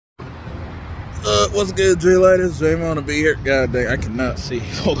What's good, J Lighters? Draymond to be here. God dang, I cannot see.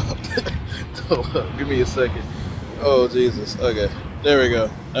 Hold up. Hold up. Give me a second. Oh, Jesus. Okay. There we go.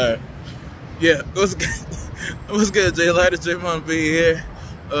 Alright. Yeah, what's good? What's good, J Lighters? Draymond to be here.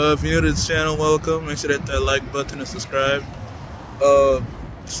 If you're new to this channel, welcome. Make sure to hit that like button and subscribe. So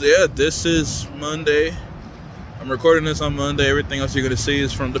yeah, this is Monday. I'm recording this on Monday. Everything else you're going to see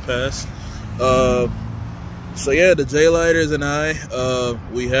is from the past. So yeah, the J Lighters and I,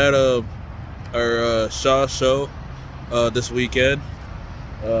 we had our Shaw show this weekend.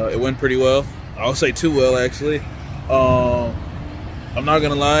 It went pretty well. I'll say too well, actually. I'm not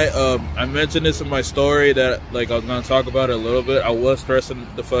gonna lie. I mentioned this in my story that I was gonna talk about it a little bit. I was stressing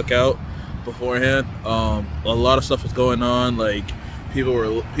the fuck out beforehand. A lot of stuff was going on. Like people were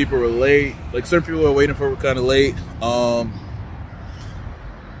late. Like certain people were waiting for were kind of late.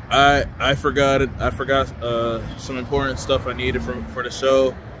 I forgot some important stuff I needed for the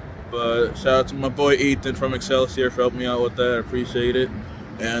show. But shout out to my boy Ethan from Excelsior for helping me out with that. I appreciate it.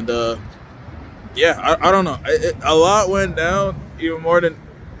 And yeah, I don't know. A lot went down, even more than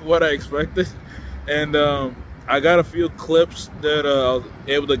what I expected. And I got a few clips that I was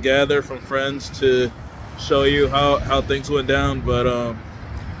able to gather from friends to show you how things went down. But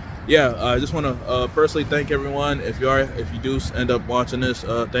yeah, I just want to personally thank everyone. If you do end up watching this,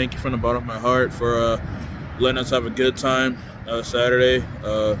 thank you from the bottom of my heart for letting us have a good time Saturday.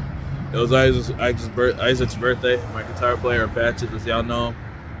 It was Isaac's birthday. My guitar player, Patches, as y'all know him.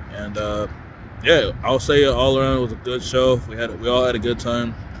 And yeah, I'll say all around it was a good show. We all had a good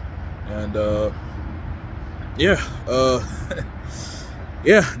time. And yeah,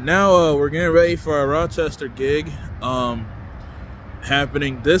 yeah. Now we're getting ready for our Rochester gig.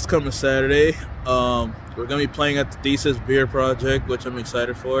 Happening this coming Saturday. We're gonna be playing at the Thesis Beer Project, which I'm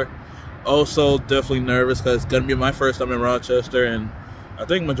excited for. Also, definitely nervous because it's gonna be my first time in Rochester, and I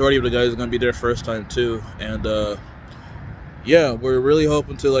think majority of the guys are gonna be their first time too. And yeah, we're really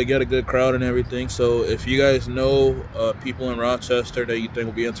hoping to get a good crowd and everything. So if you guys know people in Rochester that you think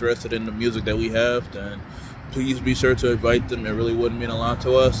will be interested in the music that we have, then please be sure to invite them. It really would mean a lot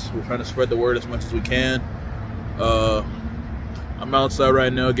to us. We're trying to spread the word as much as we can. I'm outside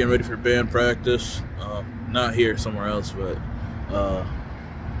right now getting ready for band practice. Not here, somewhere else, but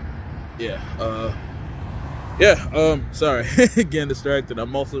yeah. Yeah, sorry, getting distracted.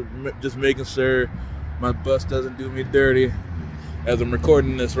 I'm also just making sure my bus doesn't do me dirty as I'm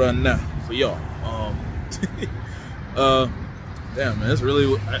recording this right now for y'all. Damn, man, it's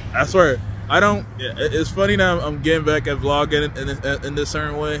really, I swear, it's funny now I'm getting back at vlogging in this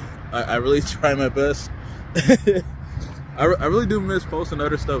certain way. I really try my best. I really do miss posting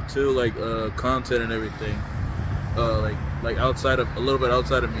other stuff too, like content and everything, like outside of, a little bit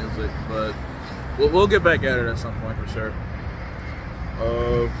outside of music, but we'll get back at it at some point for sure.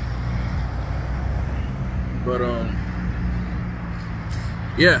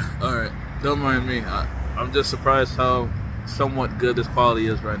 Yeah, all right, don't mind me. I'm just surprised how somewhat good this quality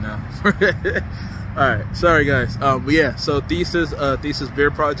is right now. All right, sorry guys. But yeah, so Thesis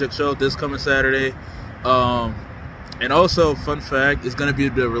Beer Project show this coming Saturday. And also, fun fact, it's gonna be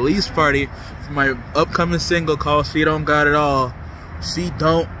the release party for my upcoming single called "She Don't Got It All." She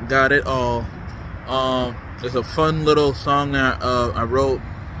Don't Got It All. It's a fun little song that I wrote,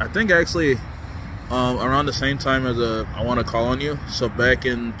 I think actually around the same time as I Want to Call on You. So back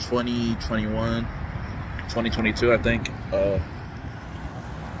in 2021, 2022, I think.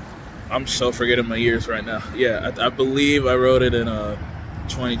 I'm so forgetting my years right now. Yeah, I believe I wrote it in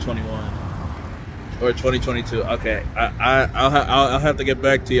 2021. Or 2022. Okay, I'll have to get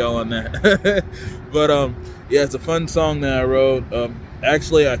back to y'all on that. But yeah, it's a fun song that I wrote.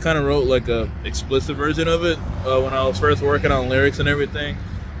 Actually, I kind of wrote like a explicit version of it when I was first working on lyrics and everything,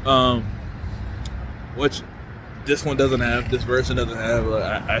 which this one doesn't have. This version doesn't have.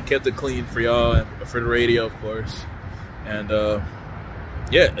 I kept it clean for y'all and for the radio, of course. And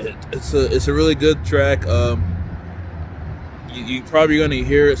yeah, it's a really good track. You're probably gonna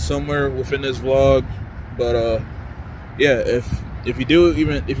hear it somewhere within this vlog, but yeah, if you do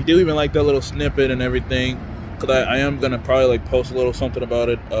even like that little snippet and everything, because I am gonna probably post a little something about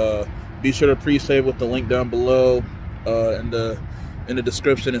it. Be sure to pre-save with the link down below in the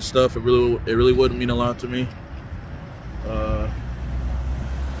description and stuff. It really would mean a lot to me.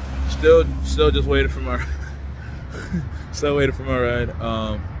 Still just waiting for my still waiting for my ride.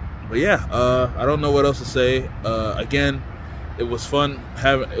 But yeah, I don't know what else to say. Again, it was fun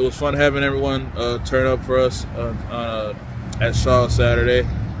having everyone turn up for us at Shaw Saturday.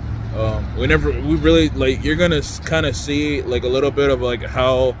 We really you're gonna kind of see a little bit of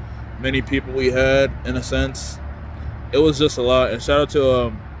how many people we had in a sense. It was just a lot. And shout out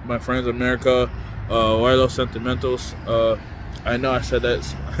to my friends in America, Los Sentimentos. I know I said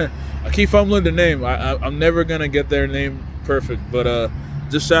that. I keep fumbling the name. I'm never gonna get their name perfect, but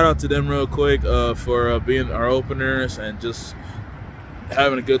just shout out to them real quick for being our openers and just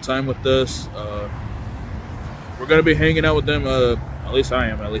having a good time with us. We're gonna be hanging out with them. At least I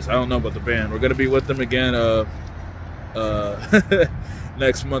am. At least I don't know about the band. We're gonna be with them again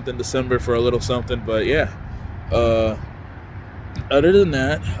next month in December for a little something. But yeah. Other than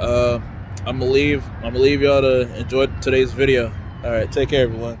that, I'm gonna leave y'all to enjoy today's video. All right, take care,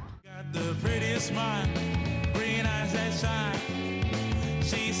 everyone. Got the prettiest smile, green eyes that shine.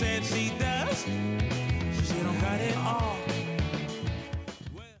 She said she does. She don't got it all.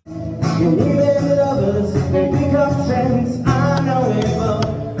 You need lovers, they become friends. I know it well.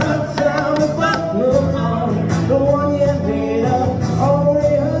 Uptown, but move on. The one you made up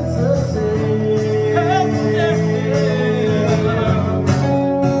only hurts the same.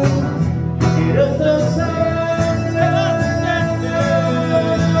 It is the same.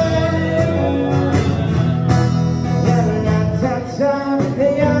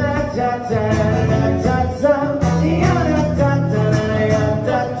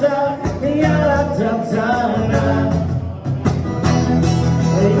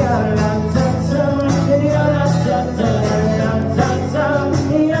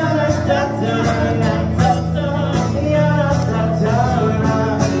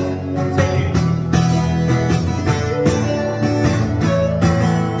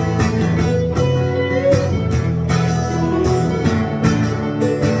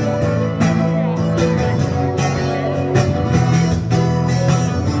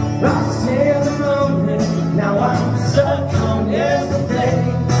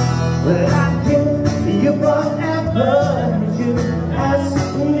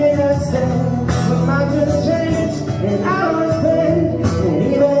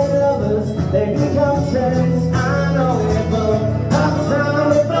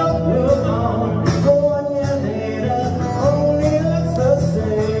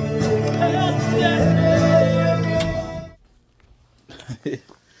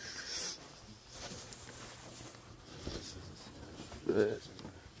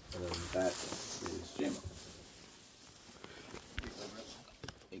 That is Jim.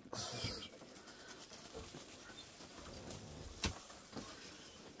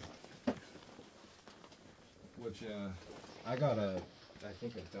 Which, I got I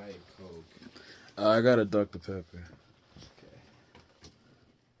think a Diet Coke. I got a Dr. Pepper. Okay.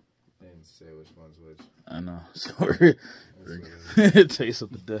 Didn't say which one's which. I know. So we're taste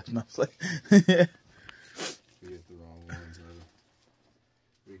of the death. And I was like, We get the wrong ones.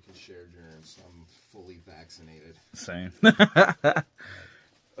 We can share germs. I'm fully vaccinated. same.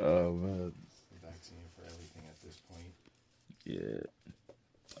 Oh man. Vaccine for everything at this point. Yeah.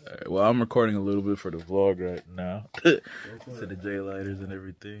 All right, well, I'm recording a little bit for the vlog right now. To the J-Lighters and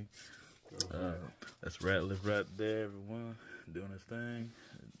everything. That's Ratliff right there, everyone. Doing his thing.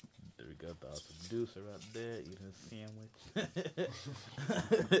 There we got the awesome producer right there eating his sandwich.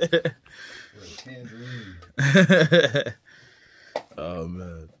 Tangerine. Oh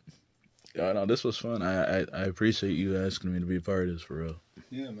man. Yeah, no, this was fun. I appreciate you asking me to be a part of this, for real.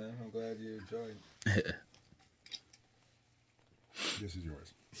 Yeah, man. I'm glad you enjoyed. This is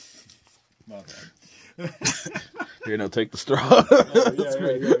yours. My bad. Here, now take the straw.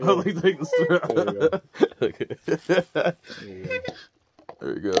 Yeah. I'll like take the straw. Okay.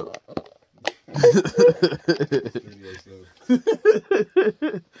 There you go.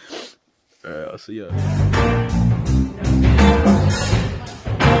 All right, I'll see y'all.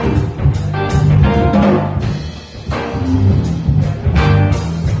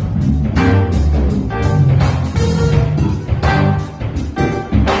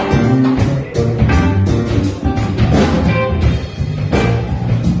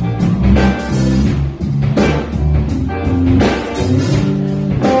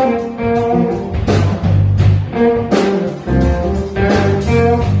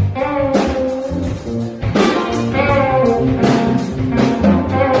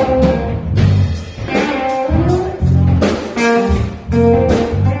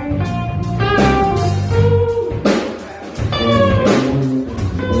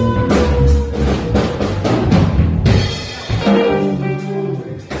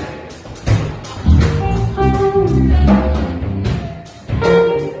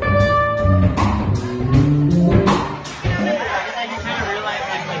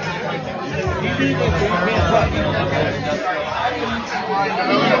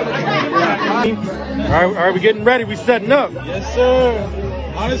 All right, we getting ready. We setting up. Yes, sir.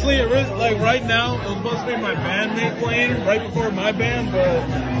 Honestly, it really, like right now, it was supposed to be my bandmate playing right before my band, but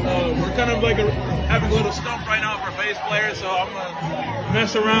we're kind of like having a little stump right now for bass player, so I'm gonna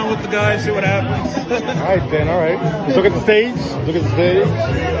mess around with the guys, see what happens. All right, then. All right. Let's look at the stage. Look at the stage.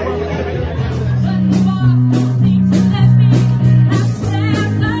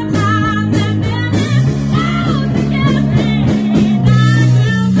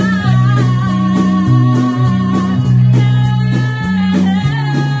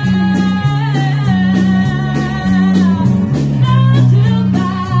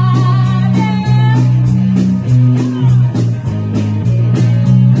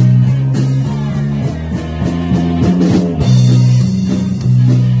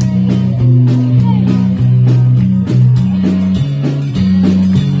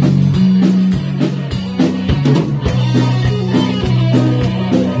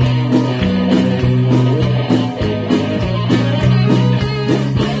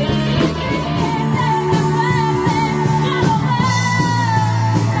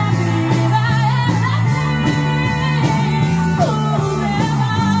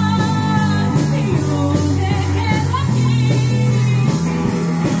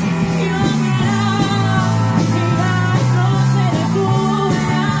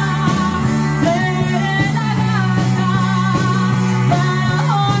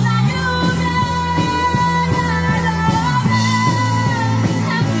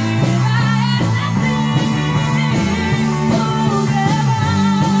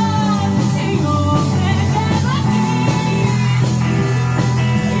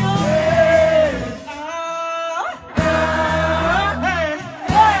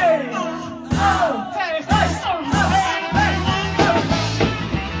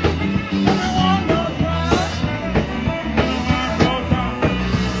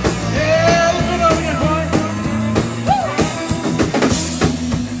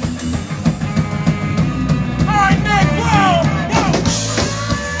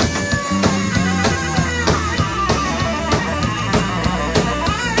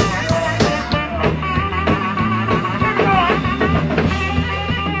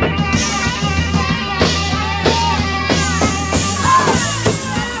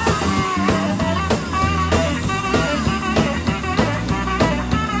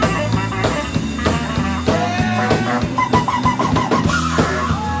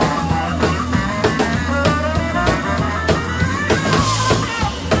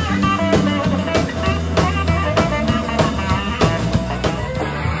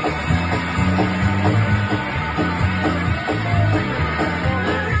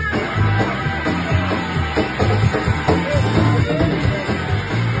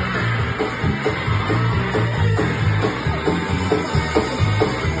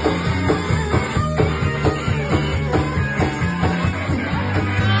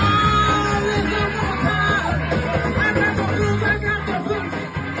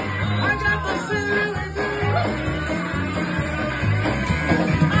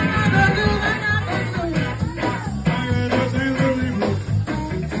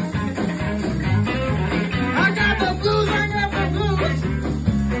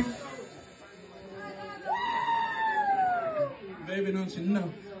 Baby, don't you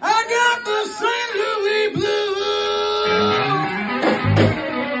know? I got the St. Louis